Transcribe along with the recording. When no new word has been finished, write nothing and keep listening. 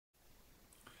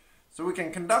So we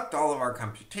can conduct all of our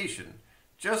computation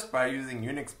just by using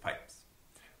Unix pipes.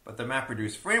 But the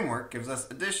MapReduce framework gives us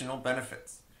additional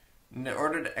benefits in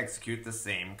order to execute the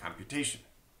same computation.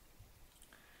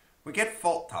 We get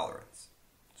fault tolerance.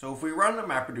 So if we run a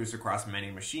MapReduce across many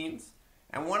machines,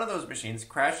 and one of those machines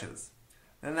crashes,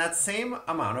 then that same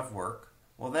amount of work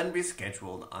will then be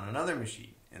scheduled on another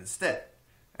machine instead,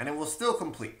 and it will still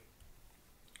complete.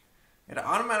 It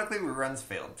automatically reruns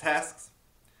failed tasks.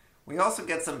 We also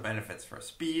get some benefits for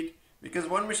speed, because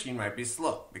one machine might be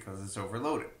slow because it's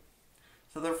overloaded.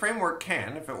 So the framework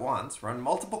can, if it wants, run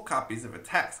multiple copies of a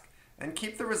task and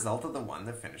keep the result of the one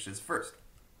that finishes first.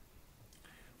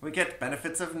 We get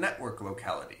benefits of network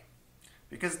locality,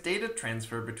 because data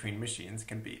transfer between machines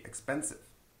can be expensive.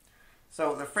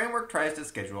 So the framework tries to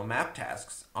schedule map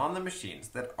tasks on the machines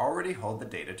that already hold the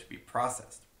data to be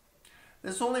processed.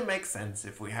 This only makes sense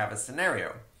if we have a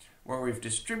scenario where we've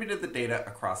distributed the data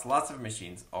across lots of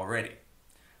machines already,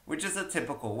 which is a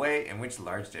typical way in which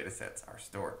large datasets are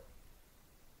stored.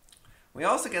 We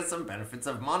also get some benefits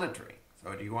of monitoring.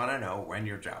 So do you want to know when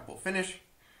your job will finish?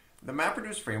 The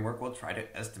MapReduce framework will try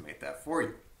to estimate that for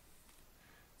you.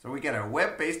 So we get a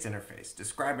web-based interface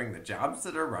describing the jobs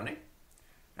that are running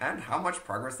and how much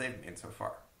progress they've made so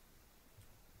far.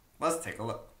 Let's take a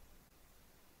look.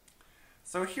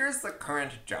 So here's the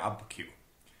current job queue,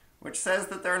 which says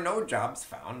that there are no jobs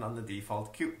found on the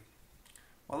default queue.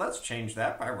 Well, let's change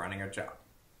that by running a job.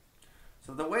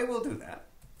 So the way we'll do that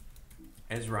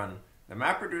is run the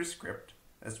MapReduce script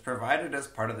that's provided as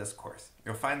part of this course.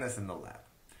 You'll find this in the lab,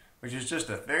 which is just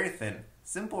a very thin,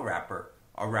 simple wrapper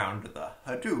around the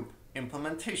Hadoop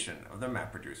implementation of the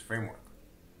MapReduce framework.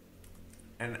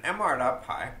 And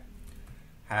mr.py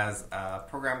has a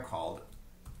program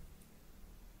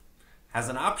has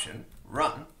an option,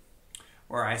 run,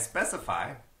 where I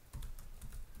specify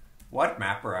what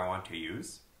mapper I want to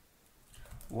use,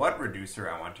 what reducer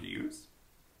I want to use,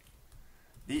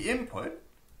 the input,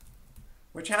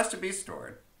 which has to be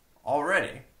stored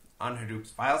already on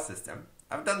Hadoop's file system.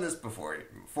 I've done this before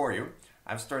for you.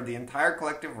 I've stored the entire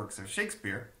collective works of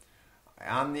Shakespeare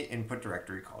on the input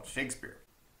directory called Shakespeare.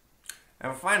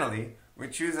 And finally, we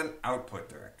choose an output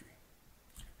directory.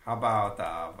 How about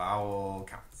vowel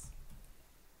counts?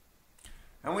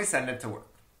 And we send it to work.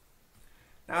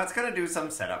 Now it's going to do some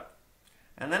setup,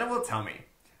 and then it will tell me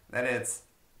that it's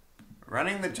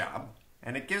running the job,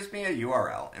 and it gives me a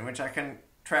URL in which I can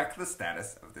track the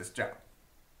status of this job.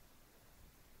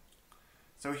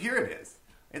 So here it is.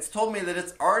 It's told me that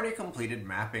it's already completed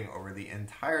mapping over the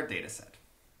entire dataset,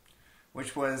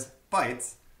 which was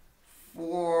bytes,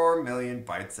 4 million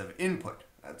bytes of input.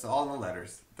 That's all the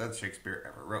letters that Shakespeare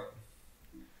ever wrote.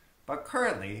 But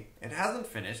currently, it hasn't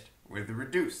finished with the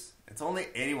reduce. It's only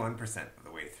 81% of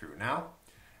the way through now,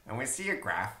 and we see a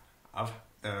graph of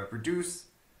the reduce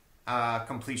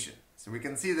completion. So we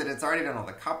can see that it's already done all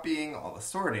the copying, all the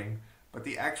sorting, but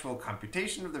the actual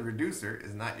computation of the reducer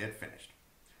is not yet finished.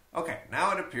 Okay,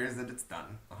 now it appears that it's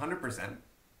done 100%. We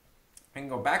can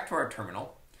go back to our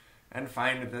terminal and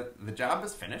find that the job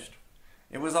is finished.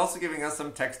 It was also giving us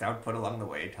some text output along the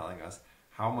way telling us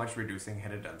how much reducing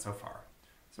it had done so far.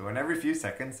 So in every few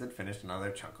seconds it finished another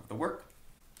chunk of the work.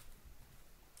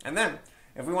 And then,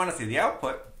 if we want to see the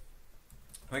output,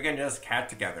 we can just cat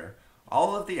together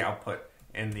all of the output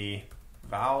in the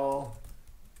vowel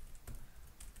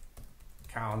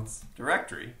counts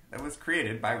directory that was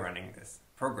created by running this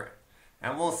program.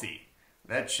 And we'll see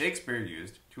that Shakespeare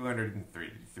used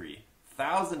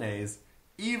 233,000 A's,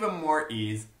 even more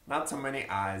E's, not so many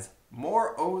I's,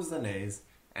 more O's than A's,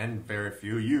 and very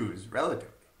few U's relatively.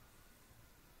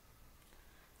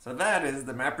 So that is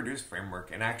the MapReduce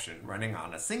framework in action running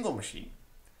on a single machine.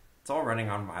 It's all running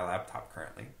on my laptop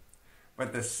currently.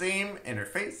 But the same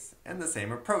interface and the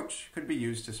same approach could be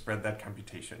used to spread that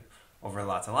computation over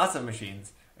lots and lots of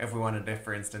machines if we wanted to,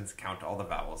 for instance, count all the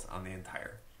vowels on the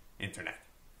entire internet.